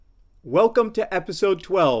Welcome to episode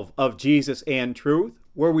 12 of Jesus and Truth,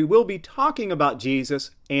 where we will be talking about Jesus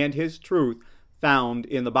and his truth found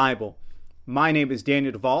in the Bible. My name is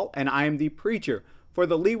Daniel Duvall, and I am the preacher for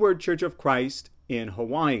the Leeward Church of Christ in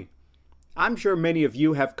Hawaii. I'm sure many of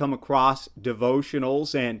you have come across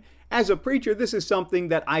devotionals, and as a preacher, this is something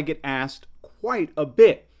that I get asked quite a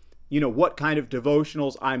bit. What kind of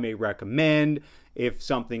devotionals I may recommend, if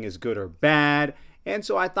something is good or bad. And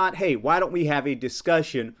so I thought, hey, why don't we have a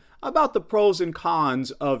discussion about the pros and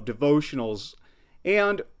cons of devotionals?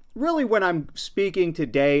 And really, when I'm speaking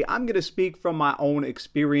today, I'm going to speak from my own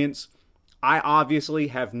experience. I obviously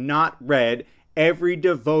have not read every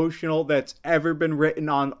devotional that's ever been written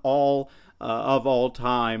on all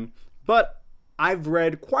time, but I've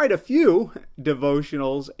read quite a few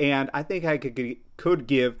devotionals, and I think I could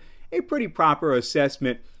give a pretty proper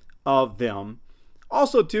assessment of them.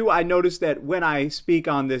 Also, too, I noticed that when I speak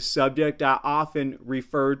on this subject, I often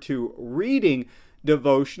refer to reading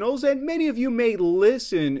devotionals, and many of you may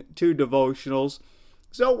listen to devotionals.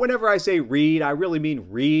 So whenever I say read, I really mean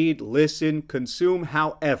read, listen, consume.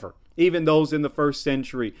 However, even those in the first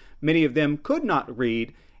century, many of them could not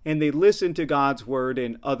read, and they listened to God's word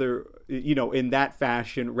in in that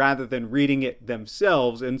fashion rather than reading it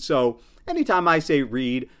themselves. And so anytime I say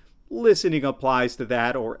read, listening applies to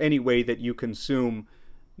that, or any way that you consume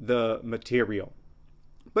the material.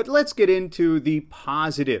 But let's get into the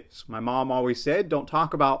positives. My mom always said, don't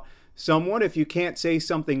talk about someone if you can't say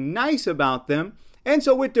something nice about them. And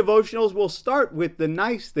so with devotionals, we'll start with the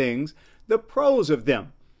nice things, the pros of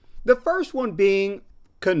them. The first one being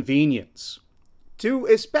convenience. To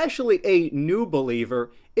especially a new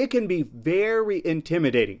believer, it can be very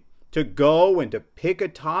intimidating to go and to pick a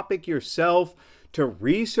topic yourself, to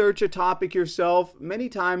research a topic yourself. Many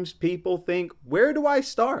times people think, where do I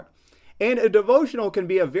start? And a devotional can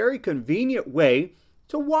be a very convenient way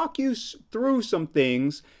to walk you through some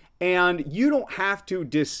things, and you don't have to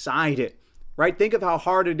decide it, right? Think of how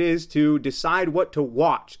hard it is to decide what to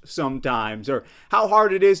watch sometimes, or how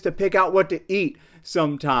hard it is to pick out what to eat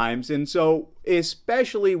sometimes. And so,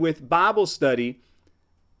 especially with Bible study,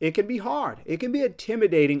 it can be hard. It can be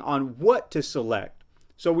intimidating on what to select.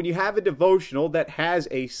 So when you have a devotional that has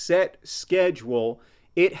a set schedule,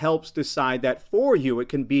 it helps decide that for you. It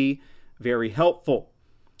can be very helpful.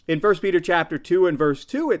 In 1 Peter chapter 2 and verse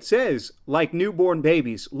 2, it says, like newborn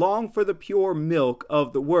babies, long for the pure milk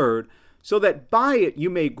of the word, so that by it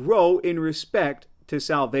you may grow in respect to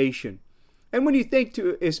salvation. And when you think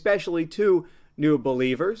especially to new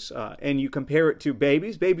believers, and you compare it to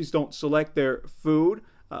babies don't select their food.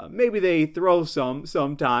 Maybe they throw some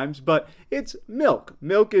sometimes, but it's milk.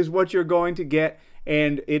 Milk is what you're going to get,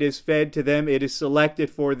 and it is fed to them. It is selected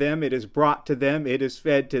for them. It is brought to them. It is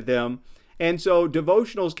fed to them. And so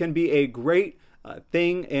devotionals can be a great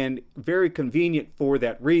thing and very convenient for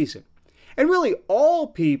that reason. And really, all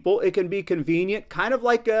people, it can be convenient, kind of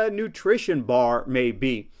like a nutrition bar may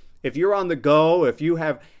be. If you're on the go, if you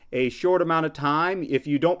have a short amount of time, if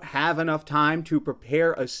you don't have enough time to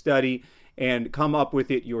prepare a study and come up with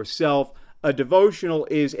it yourself, a devotional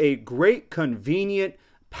is a great, convenient,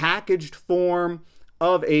 packaged form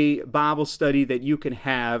of a Bible study that you can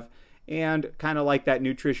have, and kind of like that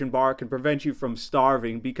nutrition bar, can prevent you from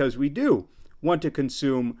starving, because we do want to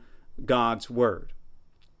consume God's Word.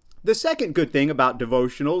 The second good thing about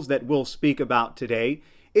devotionals that we'll speak about today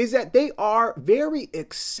is that they are very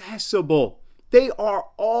accessible. They are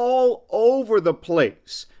all over the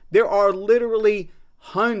place. There are literally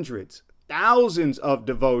hundreds, thousands of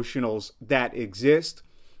devotionals that exist.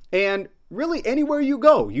 And really, anywhere you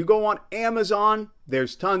go on Amazon,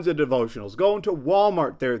 there's tons of devotionals. Going to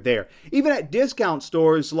Walmart, they're there. Even at discount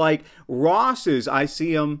stores like Ross's, I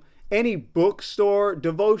see them. Any bookstore,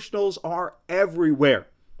 devotionals are everywhere.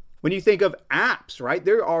 When you think of apps, right,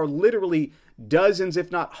 there are literally dozens,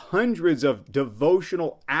 if not hundreds, of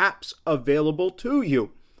devotional apps available to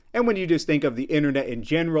you. And when you just think of the internet in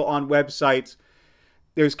general on websites,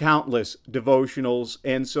 there's countless devotionals,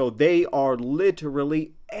 and so they are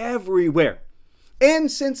literally everywhere.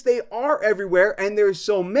 And since they are everywhere and there's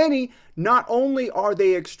so many, not only are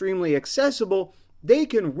they extremely accessible, they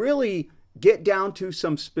can really get down to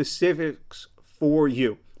some specifics for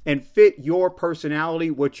you and fit your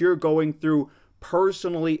personality, what you're going through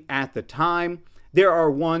personally at the time. There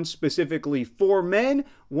are one specifically for men,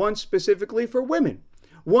 one specifically for women.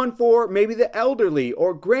 One for maybe the elderly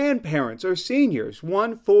or grandparents or seniors.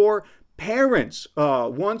 One for parents.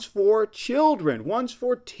 One's for children. One's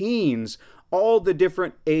for teens. All the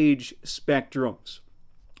different age spectrums.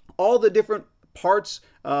 All the different parts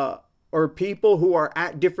or people who are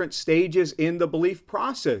at different stages in the belief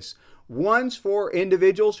process. one's for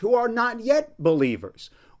individuals who are not yet believers,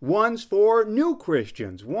 one's for new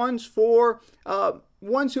Christians, one's for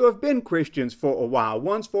ones who have been Christians for a while,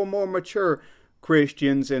 one's for more mature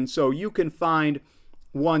Christians, and so you can find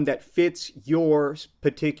one that fits your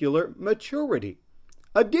particular maturity.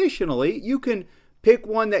 Additionally, you can pick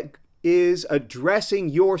one that is addressing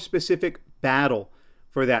your specific battle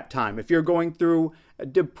for that time. If you're going through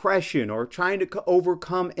depression or trying to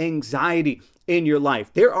overcome anxiety in your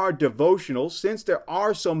life, there are devotionals, since there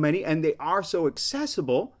are so many and they are so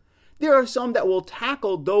accessible, there are some that will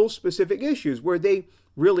tackle those specific issues where they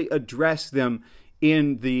really address them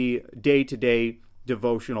in the day-to-day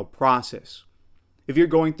devotional process. If you're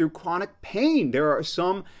going through chronic pain, there are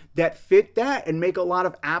some that fit that and make a lot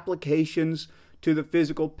of applications to the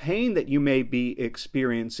physical pain that you may be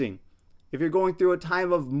experiencing. If you're going through a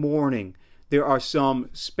time of mourning, there are some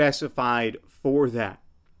specified for that.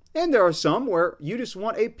 And there are some where you just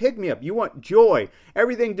want a pick-me-up. You want joy,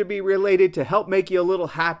 everything to be related to help make you a little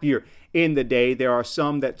happier in the day. There are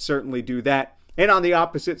some that certainly do that. And on the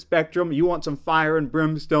opposite spectrum, you want some fire and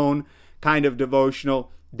brimstone kind of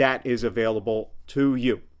devotional that is available to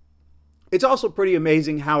you. It's also pretty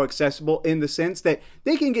amazing how accessible in the sense that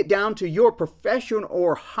they can get down to your profession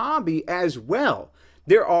or hobby as well.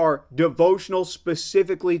 There are devotionals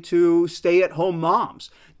specifically to stay-at-home moms.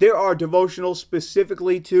 There are devotionals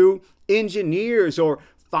specifically to engineers or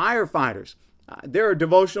firefighters. There are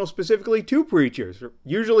devotionals specifically to preachers,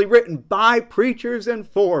 usually written by preachers and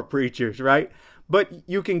for preachers, right? But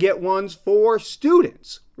you can get ones for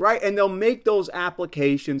students, right? And they'll make those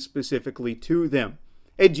applications specifically to them.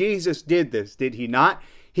 And Jesus did this, did he not?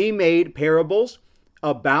 He made parables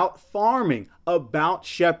about farming, about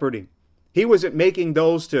shepherding. He wasn't making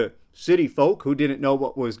those to city folk who didn't know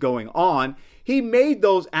what was going on. He made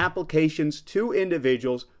those applications to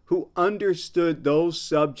individuals who understood those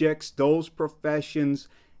subjects, those professions,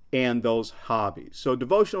 and those hobbies. So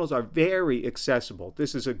devotionals are very accessible.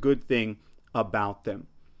 This is a good thing about them.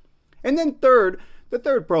 And then the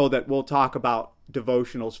third pro that we'll talk about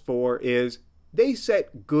devotionals for is they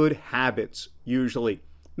set good habits usually.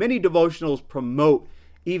 Many devotionals promote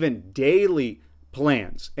even daily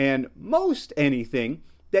plans, and most anything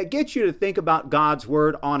that gets you to think about God's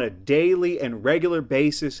Word on a daily and regular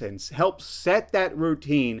basis and helps set that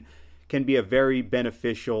routine can be a very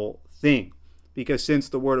beneficial thing. Because since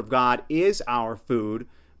the Word of God is our food,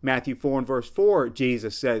 Matthew 4 and verse 4,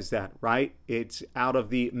 Jesus says that, right? It's out of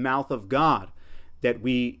the mouth of God that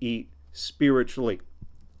we eat spiritually.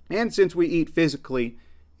 And since we eat physically,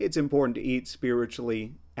 it's important to eat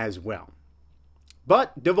spiritually as well.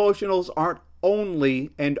 But devotionals aren't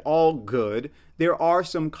only and all good. There are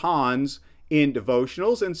some cons in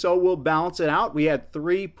devotionals, and so we'll balance it out. We had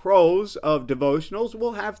 3 pros of devotionals.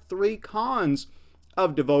 We'll have 3 cons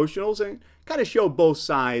of devotionals and kind of show both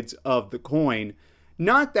sides of the coin.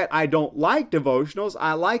 Not that I don't like devotionals,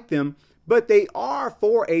 I like them, but they are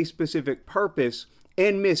for a specific purpose,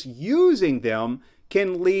 and misusing them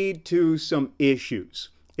can lead to some issues.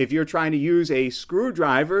 If you're trying to use a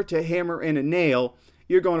screwdriver to hammer in a nail,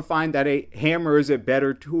 you're going to find that a hammer is a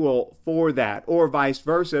better tool for that. Or vice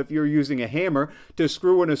versa, if you're using a hammer to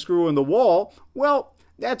screw in a screw in the wall, well,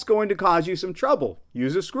 that's going to cause you some trouble.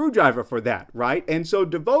 Use a screwdriver for that, right? And so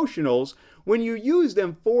devotionals, when you use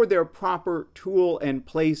them for their proper tool and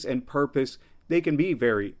place and purpose, they can be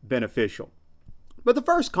very beneficial. But the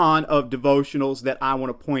first con of devotionals that I want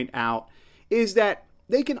to point out is that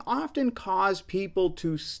they can often cause people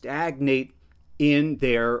to stagnate in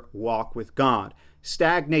their walk with God,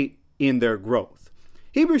 stagnate in their growth.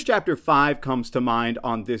 Hebrews chapter 5 comes to mind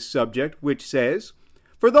on this subject, which says,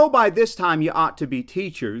 "For though by this time you ought to be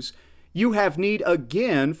teachers, you have need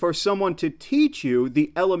again for someone to teach you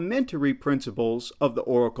the elementary principles of the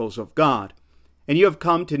oracles of God. And you have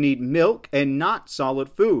come to need milk and not solid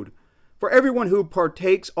food. For everyone who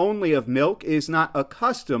partakes only of milk is not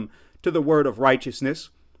accustomed to the word of righteousness,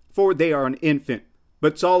 for they are an infant.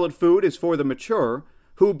 But solid food is for the mature,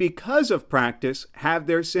 who because of practice have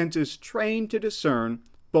their senses trained to discern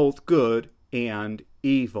both good and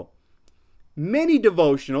evil." Many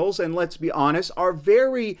devotionals, and let's be honest, are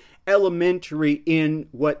very elementary in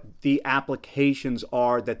what the applications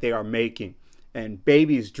are that they are making. And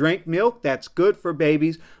babies drink milk, that's good for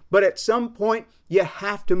babies, but at some point you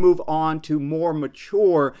have to move on to more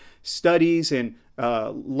mature studies and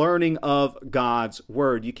learning of God's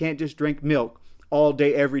Word. You can't just drink milk all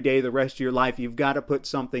day, every day, the rest of your life. You've got to put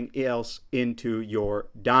something else into your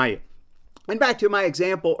diet. And back to my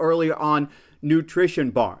example earlier on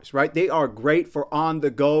nutrition bars, right? They are great for on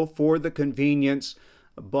the go, for the convenience,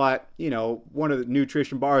 but, one of the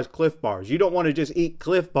nutrition bars, Cliff Bars. You don't want to just eat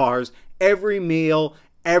Cliff Bars every meal,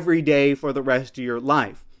 every day for the rest of your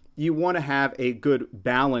life. You want to have a good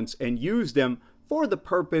balance and use them for the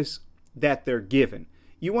purpose that they're given.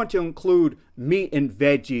 You want to include meat and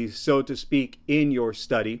veggies, so to speak, in your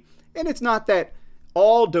study. And it's not that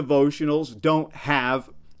all devotionals don't have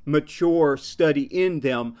mature study in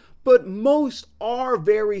them, but most are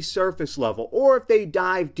very surface level, or if they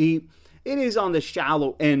dive deep, it is on the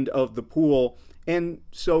shallow end of the pool, and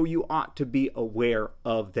so you ought to be aware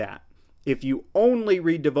of that. If you only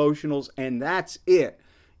read devotionals and that's it,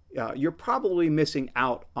 you're probably missing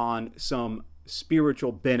out on some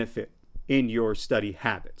spiritual benefit in your study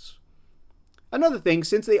habits. Another thing,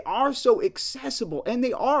 since they are so accessible, and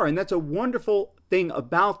they are, and that's a wonderful thing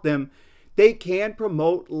about them, they can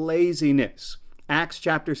promote laziness. Acts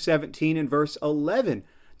chapter 17 and verse 11.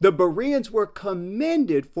 The Bereans were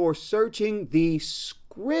commended for searching the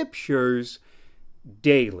scriptures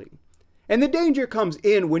daily. And the danger comes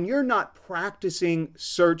in when you're not practicing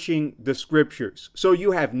searching the scriptures. So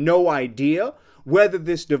you have no idea whether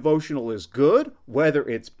this devotional is good, whether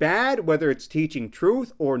it's bad, whether it's teaching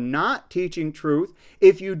truth or not teaching truth.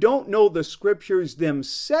 If you don't know the scriptures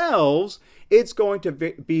themselves, it's going to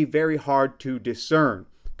be very hard to discern.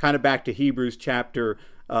 Kind of back to Hebrews chapter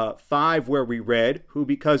 5, where we read, who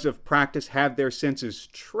because of practice have their senses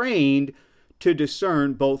trained to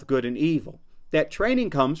discern both good and evil. That training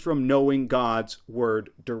comes from knowing God's word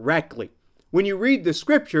directly. When you read the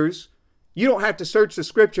scriptures, you don't have to search the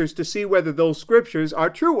scriptures to see whether those scriptures are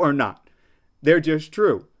true or not. They're just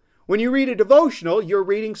true. When you read a devotional, you're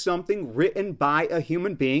reading something written by a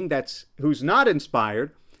human being who's not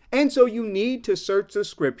inspired, and so you need to search the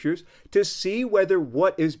scriptures to see whether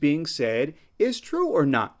what is being said is true or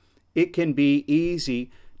not. It can be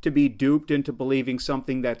easy to be duped into believing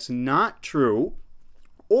something that's not true,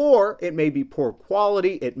 or it may be poor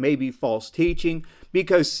quality, it may be false teaching,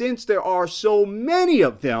 because since there are so many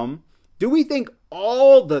of them, do we think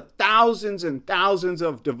all the thousands and thousands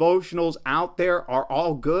of devotionals out there are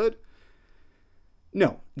all good?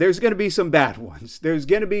 No, there's going to be some bad ones. There's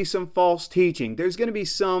going to be some false teaching. There's going to be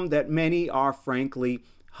some that many are frankly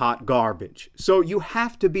hot garbage. So you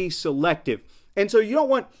have to be selective. And so you don't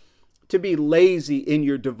want to be lazy in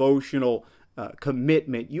your devotional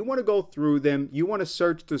commitment. You want to go through them. You want to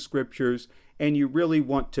search the scriptures, and you really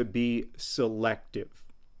want to be selective.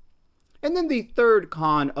 And then the third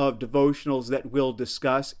con of devotionals that we'll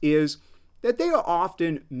discuss is that they are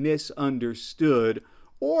often misunderstood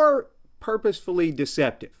or purposefully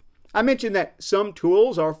deceptive. I mentioned that some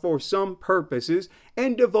tools are for some purposes,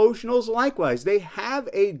 and devotionals likewise. They have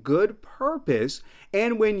a good purpose,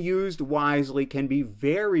 and when used wisely can be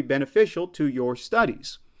very beneficial to your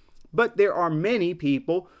studies. But there are many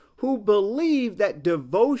people who believe that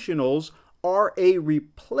devotionals are a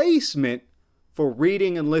replacement for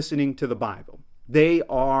reading and listening to the Bible. They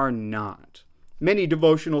are not. Many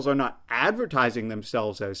devotionals are not advertising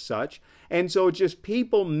themselves as such, and so it's just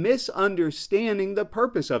people misunderstanding the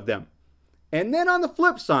purpose of them. And then on the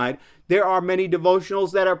flip side, there are many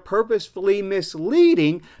devotionals that are purposefully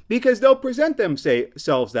misleading because they'll present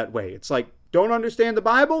themselves that way. It's like, don't understand the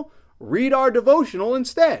Bible? Read our devotional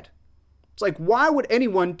instead. It's like, why would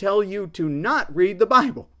anyone tell you to not read the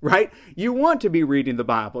Bible, right? You want to be reading the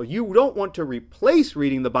Bible. You don't want to replace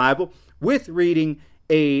reading the Bible with reading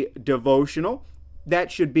a devotional.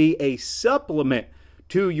 That should be a supplement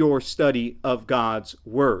to your study of God's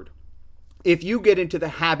Word. If you get into the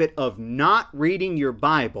habit of not reading your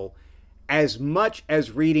Bible as much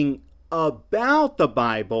as reading about the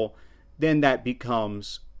Bible, then that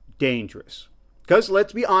becomes dangerous. Because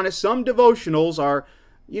let's be honest, some devotionals are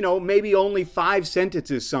maybe only 5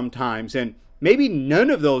 sentences sometimes, and maybe none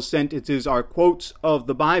of those sentences are quotes of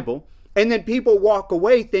the Bible, and then people walk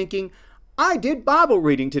away thinking, I did Bible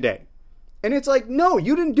reading today. And it's like, no,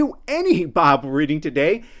 you didn't do any Bible reading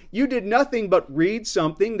today. You did nothing but read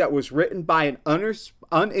something that was written by an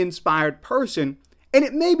uninspired person, and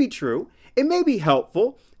it may be true, it may be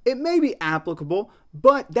helpful, it may be applicable,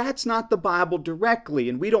 but that's not the Bible directly,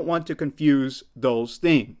 and we don't want to confuse those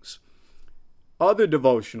things. Other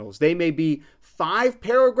devotionals, they may be 5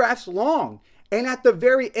 paragraphs long, and at the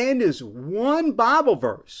very end is 1 Bible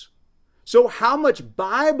verse. So how much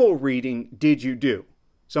Bible reading did you do?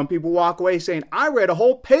 Some people walk away saying, I read a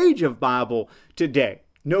whole page of Bible today.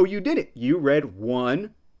 No, you didn't. You read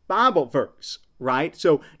 1 Bible verse, right?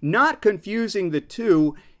 So not confusing the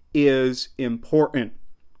two is important.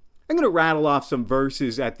 I'm going to rattle off some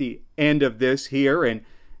verses at the end of this here and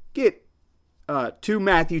get to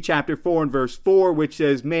Matthew chapter 4 and verse 4, which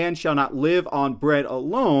says, man shall not live on bread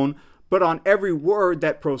alone, but on every word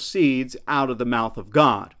that proceeds out of the mouth of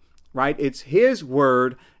God, right? It's His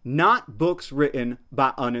word, not books written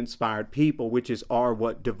by uninspired people, which are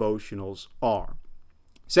what devotionals are.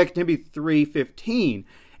 2 Timothy 3:15,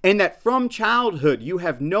 and that from childhood you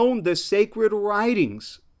have known the sacred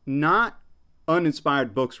writings, not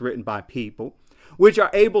uninspired books written by people, which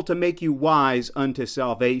are able to make you wise unto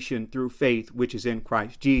salvation through faith which is in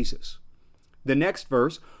Christ Jesus. The next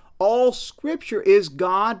verse, all scripture is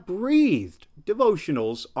God-breathed.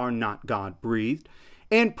 Devotionals are not God-breathed,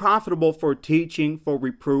 and profitable for teaching, for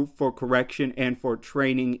reproof, for correction, and for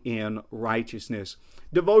training in righteousness.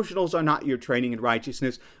 Devotionals are not your training in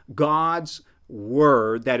righteousness. God's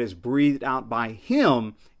word that is breathed out by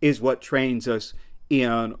Him is what trains us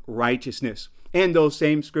in righteousness. And those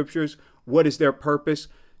same scriptures, what is their purpose?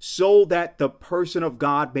 So that the person of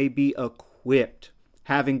God may be equipped,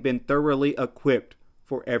 having been thoroughly equipped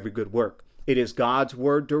for every good work. It is God's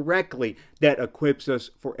word directly that equips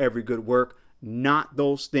us for every good work, not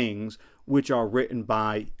those things which are written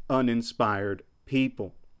by uninspired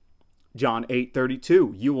people. John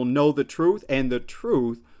 8:32, you will know the truth, and the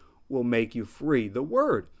truth will make you free. The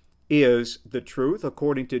word is the truth,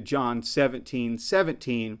 according to John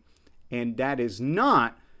 17:17, and that is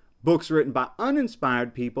not books written by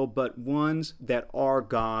uninspired people, but ones that are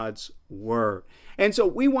God's word. And so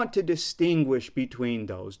we want to distinguish between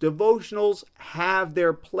those. Devotionals have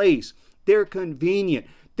their place. They're convenient.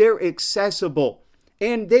 They're accessible.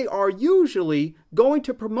 And they are usually going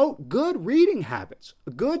to promote good reading habits,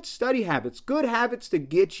 good study habits, good habits to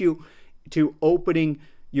get you to opening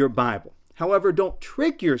your Bible. However, don't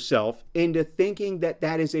trick yourself into thinking that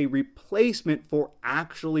that is a replacement for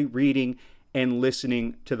actually reading and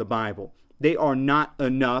listening to the Bible. They are not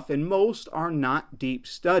enough, and most are not deep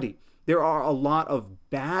study. There are a lot of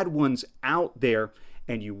bad ones out there,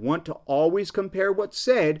 and you want to always compare what's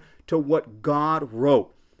said to what God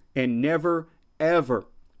wrote, and never, ever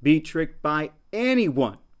be tricked by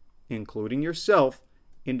anyone, including yourself,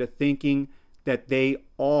 into thinking that they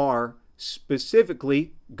are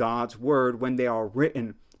specifically God's word when they are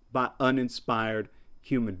written by uninspired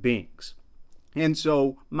human beings. And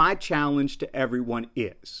so my challenge to everyone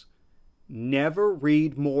is never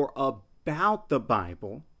read more about the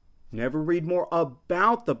Bible,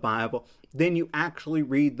 than you actually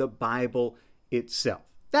read the Bible itself.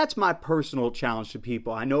 That's my personal challenge to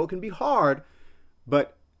people. I know it can be hard,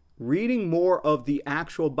 but reading more of the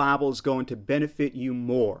actual Bible is going to benefit you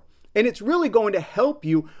more. And it's really going to help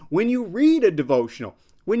you when you read a devotional.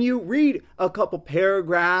 When you read a couple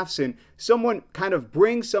paragraphs and someone kind of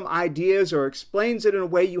brings some ideas or explains it in a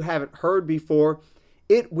way you haven't heard before,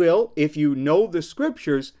 it will, if you know the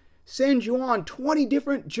scriptures, send you on 20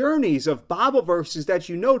 different journeys of Bible verses that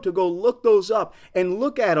you know to go look those up and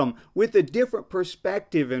look at them with a different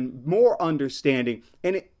perspective and more understanding.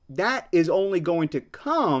 And that is only going to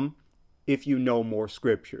come if you know more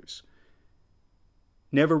scriptures.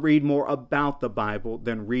 Never read more about the Bible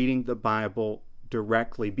than reading the Bible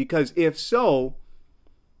directly, because if so,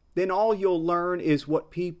 then all you'll learn is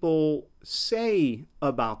what people say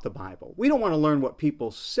about the Bible. We don't want to learn what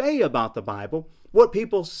people say about the Bible. What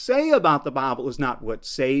people say about the Bible is not what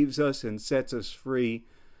saves us and sets us free,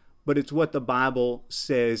 but it's what the Bible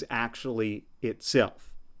says actually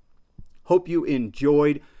itself. Hope you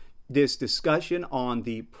enjoyed this discussion on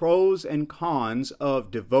the pros and cons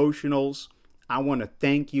of devotionals. I want to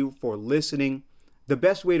thank you for listening. The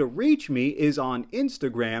best way to reach me is on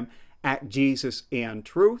Instagram at Jesus and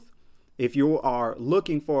Truth. If you are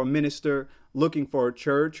looking for a minister, looking for a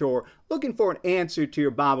church, or looking for an answer to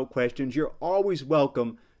your Bible questions, you're always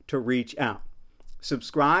welcome to reach out.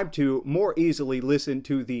 Subscribe to more easily listen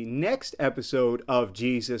to the next episode of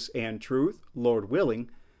Jesus and Truth, Lord willing.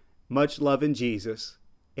 Much love in Jesus.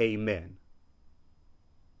 Amen.